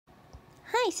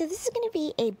Hi, so this is going to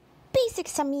be a basic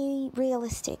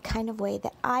semi-realistic kind of way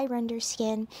that I render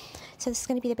skin. So this is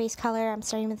going to be the base color. I'm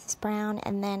starting with this brown,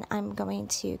 and then I'm going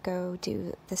to go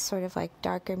do this sort of like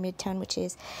darker midtone, which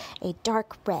is a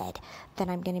dark red that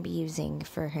I'm going to be using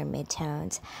for her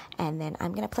midtones. And then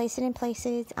I'm going to place it in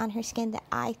places on her skin that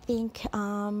I think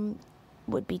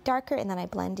would be darker, and then I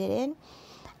blend it in.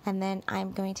 And then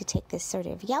I'm going to take this sort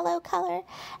of yellow color,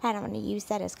 and I'm going to use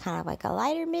that as kind of like a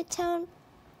lighter midtone.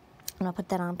 And I'll put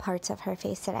that on parts of her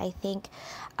face that I think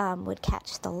would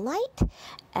catch the light.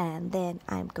 And then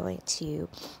I'm going to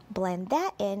blend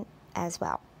that in as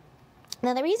well.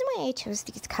 Now, the reason why I chose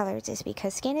these colors is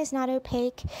because skin is not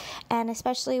opaque, and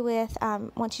especially with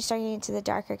once you start getting into the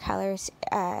darker colors,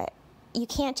 you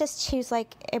can't just choose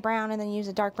like a brown and then use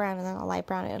a dark brown and then a light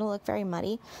brown. It'll look very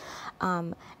muddy.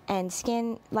 And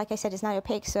skin, like I said, is not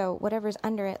opaque, so whatever's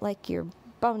under it, like your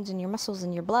bones and your muscles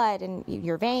and your blood and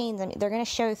your veins, I mean, they're going to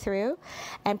show through.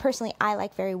 And personally, I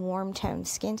like very warm toned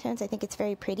skin tones. I think it's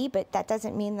very pretty, but that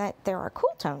doesn't mean that there are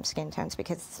cool toned skin tones,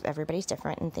 because everybody's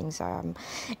different and things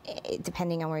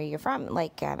depending on where you're from,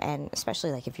 like and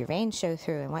especially like if your veins show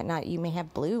through and whatnot, you may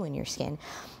have blue in your skin.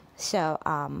 So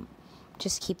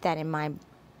just keep that in mind.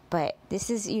 But this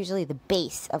is usually the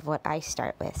base of what I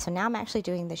start with. So now I'm actually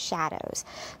doing the shadows.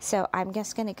 So I'm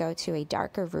just going to go to a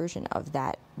darker version of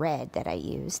that red that I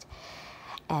used.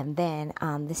 And then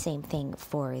the same thing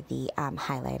for the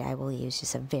highlight. I will use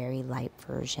just a very light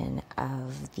version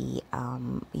of the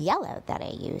yellow that I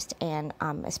used. And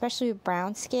especially with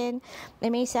brown skin,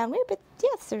 it may sound weird, but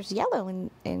yes, there's yellow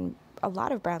in a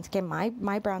lot of brown skin.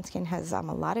 My brown skin has a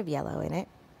lot of yellow in it.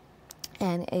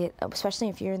 And it, especially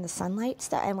if you're in the sunlight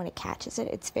stuff, and when it catches it,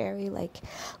 it's very like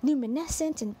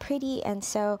luminescent and pretty. And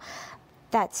so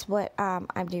that's what I'm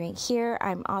doing here.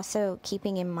 I'm also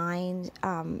keeping in mind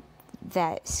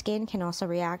that skin can also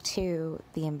react to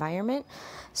the environment.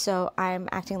 So I'm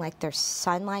acting like there's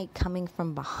sunlight coming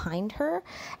from behind her,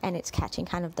 and it's catching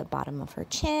kind of the bottom of her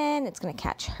chin. It's going to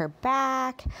catch her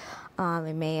back.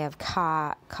 It may have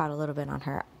caught a little bit on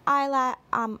her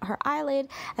eyelid,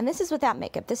 and this is without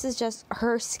makeup. This is just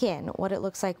her skin, what it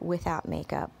looks like without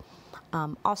makeup.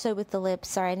 Also with the lips,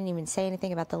 sorry I didn't even say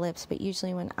anything about the lips, but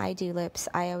usually when I do lips,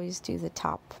 I always do the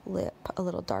top lip a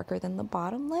little darker than the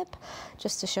bottom lip,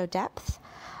 just to show depth.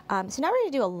 So now we're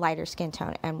going to do a lighter skin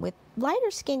tone, and with lighter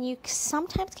skin, you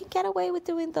sometimes can get away with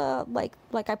doing the, like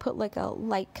I put like a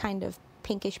light kind of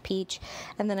pinkish peach,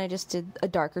 and then I just did a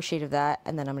darker shade of that,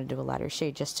 and then I'm going to do a lighter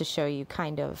shade just to show you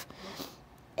kind of,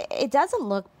 it doesn't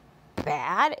look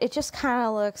bad, it just kind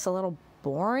of looks a little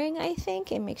boring, I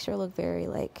think. It makes her look very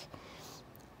like,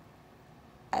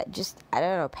 just, I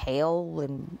don't know, pale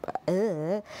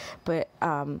and, but,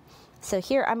 so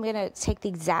here I'm going to take the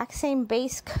exact same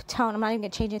base tone. I'm not even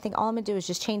going to change anything. All I'm going to do is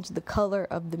just change the color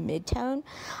of the mid-tone.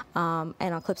 And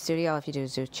on Clip Studio, all you have to do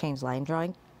is change line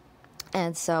drawing.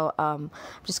 And so I'm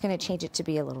just going to change it to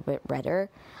be a little bit redder.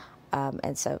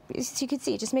 And so as you can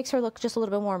see, it just makes her look just a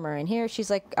little bit warmer. And here she's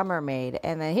like a mermaid.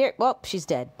 And then here, well, she's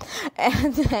dead.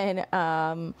 And then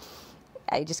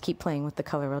I just keep playing with the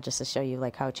color wheel just to show you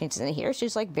like how it changes. And here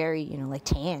she's like very, you know, like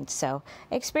tanned. So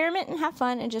experiment and have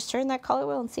fun and just turn that color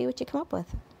wheel and see what you come up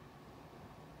with.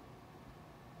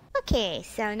 Okay,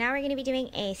 so now we're going to be doing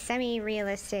a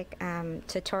semi-realistic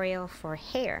tutorial for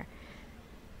hair.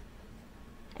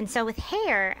 And so with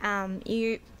hair,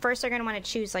 you first are going to want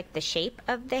to choose like the shape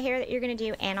of the hair that you're going to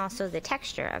do, and also the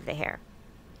texture of the hair.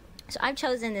 So I've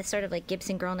chosen this sort of like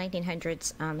Gibson Girl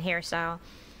 1900s hairstyle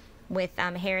with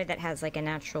hair that has like a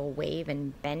natural wave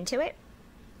and bend to it.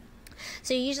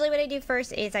 So usually what I do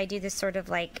first is I do this sort of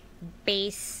like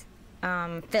base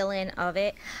fill-in of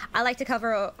it. I like to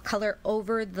color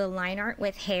over the line art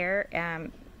with hair.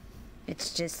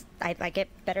 It's just, I like it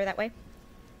better that way.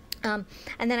 And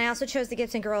then I also chose the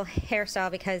Gibson Girl hairstyle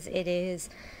because it is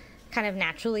kind of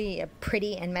naturally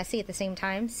pretty and messy at the same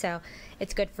time, so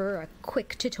it's good for a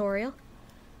quick tutorial.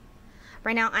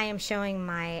 Right now I am showing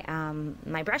my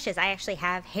my brushes. I actually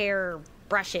have hair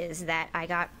brushes that I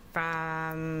got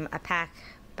from a pack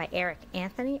by Eric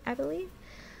Anthony, I believe,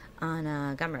 on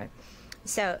Gumroad.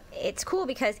 So it's cool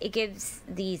because it gives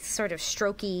these sort of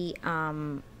strokey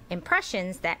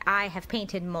impressions that I have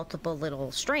painted multiple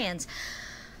little strands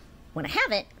when I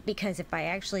haven't, because if I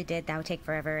actually did, that would take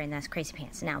forever, and that's crazy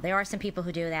pants. Now, there are some people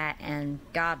who do that, and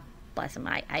God bless them.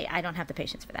 I don't have the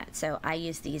patience for that, so I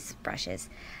use these brushes.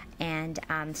 And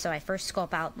so I first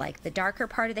sculpt out like the darker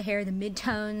part of the hair, the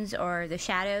midtones or the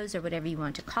shadows or whatever you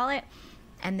want to call it,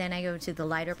 and then I go to the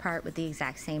lighter part with the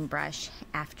exact same brush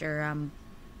after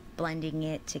blending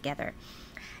it together.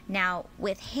 Now,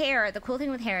 with hair, the cool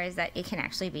thing with hair is that it can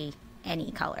actually be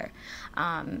any color,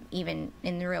 even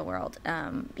in the real world,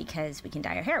 because we can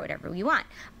dye our hair whatever we want.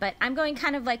 But I'm going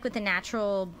kind of like with the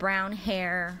natural brown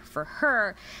hair for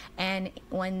her. And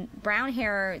when brown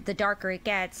hair, the darker it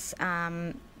gets,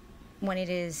 when it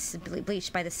is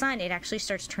bleached by the sun, it actually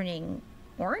starts turning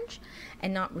orange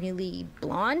and not really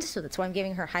blonde. So that's why I'm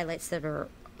giving her highlights that are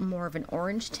more of an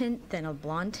orange tint than a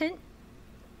blonde tint.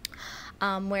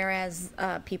 Whereas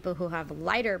people who have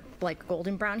lighter, like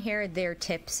golden brown hair, their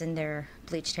tips and their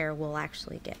bleached hair will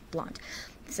actually get blonde.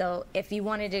 So if you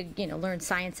wanted to, learn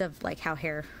science of like how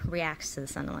hair reacts to the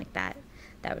sun and like that,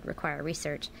 that would require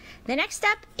research. The next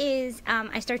step is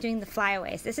I start doing the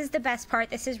flyaways. This is the best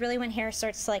part. This is really when hair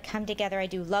starts to like come together. I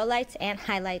do lowlights and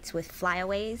highlights with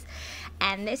flyaways.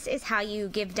 And this is how you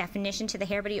give definition to the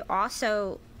hair, but you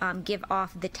also give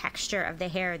off the texture of the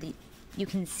hair. You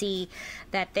can see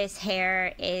that this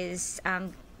hair is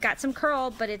got some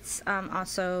curl, but it's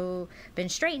also been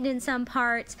straightened in some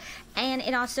parts. And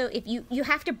it also, if you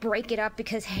have to break it up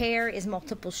because hair is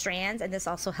multiple strands, and this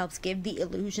also helps give the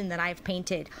illusion that I've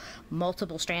painted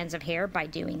multiple strands of hair by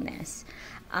doing this.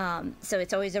 So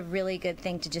it's always a really good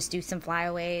thing to just do some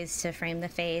flyaways to frame the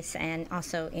face, and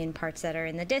also in parts that are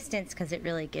in the distance, because it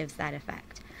really gives that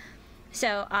effect.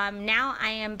 So now I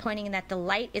am pointing that the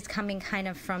light is coming kind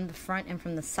of from the front and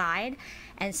from the side.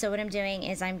 And so what I'm doing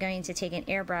is I'm going to take an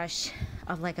airbrush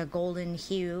of like a golden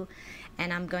hue,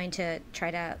 and I'm going to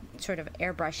try to sort of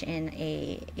airbrush in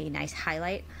a nice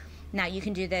highlight. Now you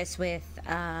can do this with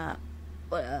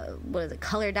what is it,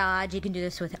 Color Dodge. You can do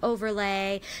this with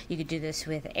overlay. You could do this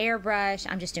with airbrush.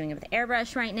 I'm just doing it with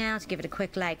airbrush right now to give it a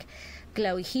quick like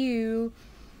glowy hue.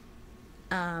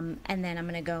 And then I'm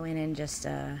going to go in and just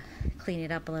clean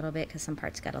it up a little bit, because some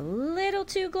parts got a little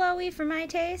too glowy for my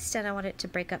taste, and I want it to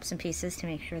break up some pieces to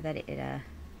make sure that it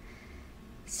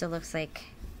still looks like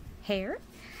hair.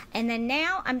 And then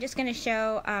now I'm just going to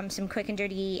show some quick and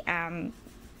dirty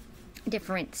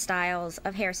different styles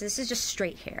of hair. So this is just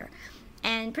straight hair.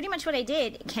 And pretty much what I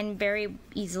did can very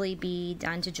easily be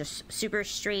done to just super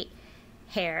straight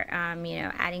hair,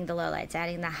 adding the lowlights,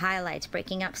 adding the highlights,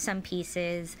 breaking up some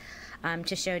pieces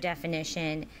to show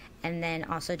definition, and then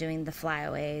also doing the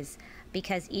flyaways,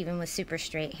 because even with super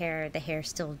straight hair, the hair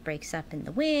still breaks up in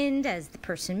the wind as the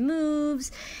person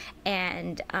moves,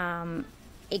 and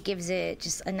it gives it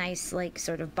just a nice like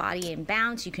sort of body and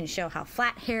bounce. You can show how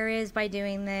flat hair is by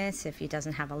doing this, if it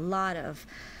doesn't have a lot of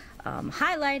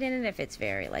highlight in it, if it's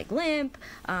very like limp.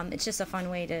 It's just a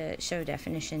fun way to show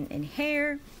definition in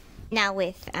hair. Now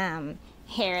with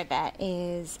hair that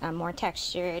is more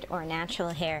textured or natural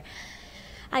hair,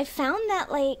 I found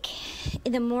that like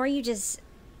the more you just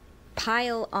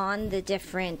pile on the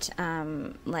different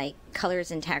like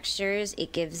colors and textures,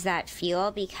 it gives that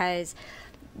feel, because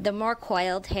the more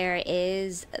coiled hair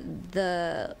is,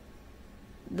 the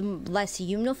less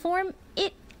uniform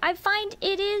I find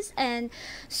it is. And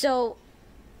so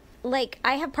like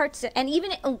I have parts and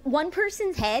even one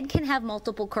person's head can have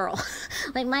multiple curl.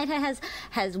 Like mine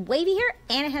has wavy hair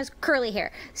and it has curly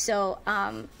hair. So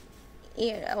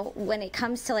when it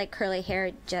comes to like curly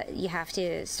hair, you have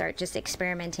to start just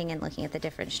experimenting and looking at the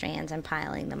different strands and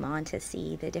piling them on to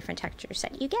see the different textures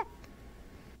that you get.